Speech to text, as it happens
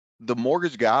the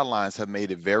mortgage guidelines have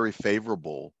made it very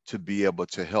favorable to be able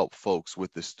to help folks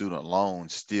with the student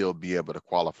loans still be able to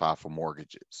qualify for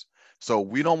mortgages. So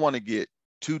we don't want to get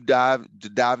dive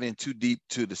in too deep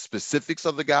to the specifics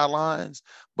of the guidelines,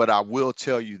 but I will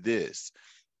tell you this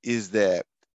is that,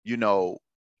 you know,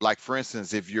 like for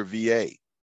instance, if you're VA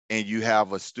and you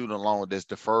have a student loan that's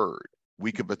deferred,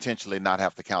 we could potentially not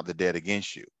have to count the debt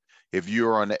against you. If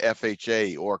you're on the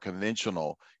FHA or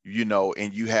conventional, you know,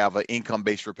 and you have an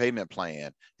income-based repayment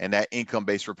plan, and that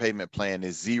income-based repayment plan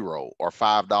is $0 or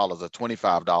 $5 or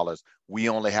 $25, we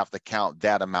only have to count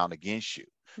that amount against you.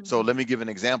 So let me give an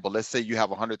example. Let's say you have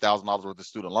 $100,000 worth of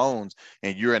student loans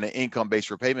and you're in an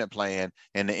income-based repayment plan,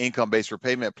 and the income-based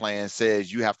repayment plan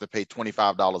says you have to pay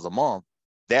 $25 a month.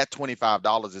 That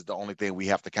 $25 is the only thing we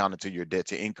have to count into your debt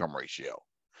to income ratio.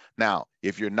 Now,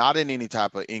 if you're not in any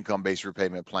type of income-based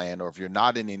repayment plan, or if you're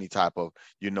not in any type of,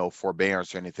 you know,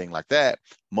 forbearance or anything like that,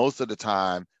 most of the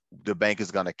time, the bank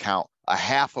is going to count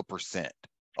 0.5%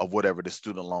 of whatever the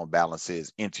student loan balance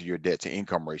is into your debt to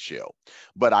income ratio.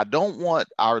 But I don't want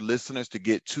our listeners to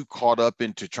get too caught up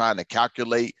into trying to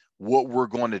calculate what we're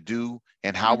going to do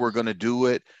and how we're going to do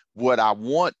it. What I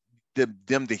want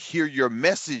them to hear your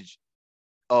message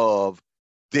of,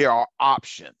 there are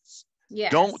options.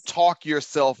 Yes. Don't talk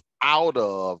yourself out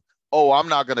of, oh, I'm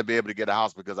not going to be able to get a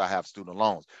house because I have student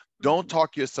loans. Don't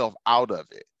talk yourself out of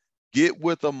it. Get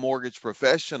with a mortgage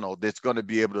professional that's going to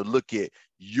be able to look at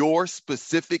your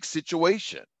specific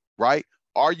situation, right?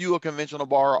 Are you a conventional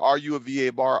borrower? Are you a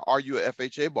VA borrower? Are you a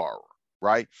FHA borrower,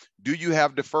 right? Do you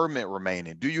have deferment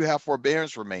remaining? Do you have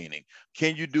forbearance remaining?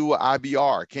 Can you do an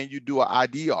IBR? Can you do an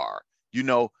IDR? You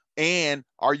know, and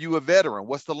are you a veteran?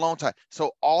 What's the loan type?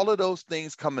 So all of those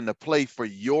things come into play for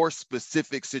your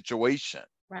specific situation.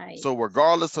 Right. So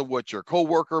regardless of what your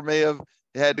coworker may have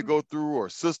had to go through, or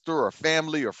sister or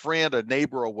family or friend or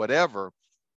neighbor or whatever,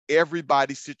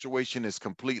 everybody's situation is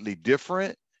completely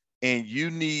different, and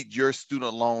you need your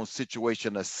student loan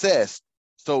situation assessed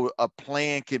so a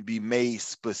plan can be made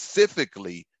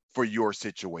specifically for your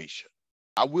situation.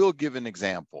 I will give an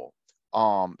example.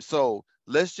 So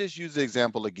let's just use the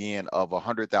example again of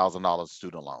 $100,000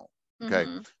 student loan. Okay.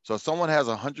 So someone has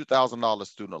 $100,000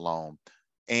 student loan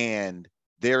and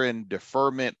they're in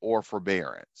deferment or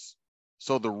forbearance.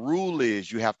 So the rule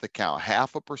is you have to count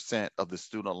 0.5% of the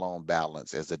student loan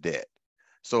balance as a debt.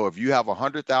 So if you have a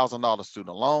 $100,000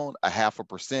 student loan,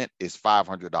 0.5% is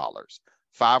 $500.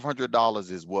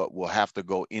 $500 is what will have to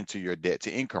go into your debt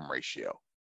to income ratio.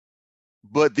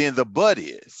 But then the but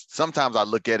is, sometimes I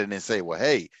look at it and say, well,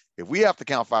 hey, if we have to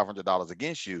count $500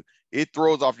 against you, it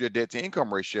throws off your debt to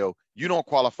income ratio. You don't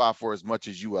qualify for as much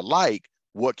as you would like.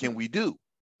 What can we do?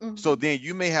 So then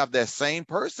you may have that same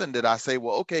person that I say,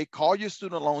 well, okay, call your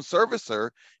student loan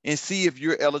servicer and see if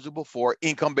you're eligible for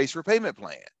income-based repayment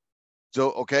plan.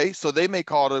 So, okay, so they may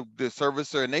call the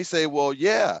servicer and they say, well,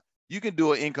 yeah, you can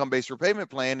do an income-based repayment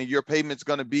plan and your payment's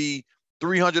going to be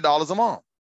 $300 a month.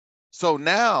 So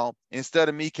now, instead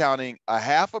of me counting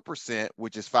 0.5%,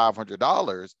 which is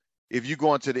 $500, if you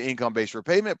go into the income-based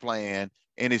repayment plan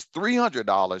and it's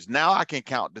 $300, now I can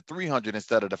count the 300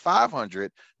 instead of the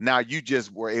 500. Now you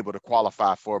just were able to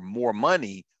qualify for more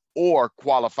money or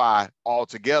qualify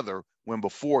altogether when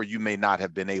before you may not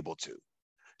have been able to.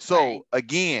 So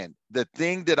again, the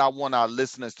thing that I want our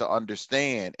listeners to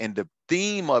understand, and the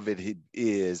theme of it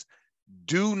is,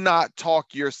 do not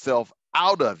talk yourself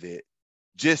out of it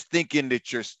just thinking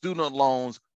that your student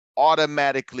loans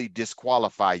automatically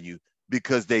disqualify you,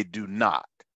 because they do not.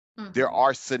 There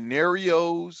are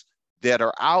scenarios that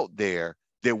are out there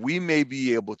that we may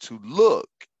be able to look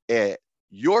at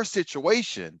your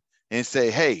situation and say,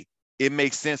 hey, it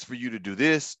makes sense for you to do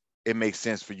this. It makes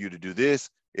sense for you to do this.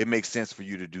 It makes sense for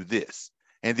you to do this.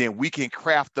 And then we can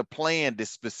craft a plan that's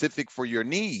specific for your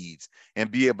needs and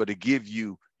be able to give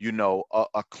you, you know,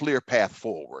 a clear path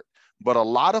forward. But a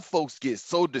lot of folks get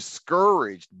so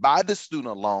discouraged by the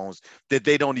student loans that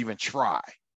they don't even try.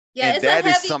 Yeah, and that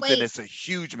is something that's a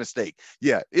huge mistake.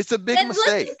 Yeah, it's a big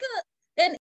mistake.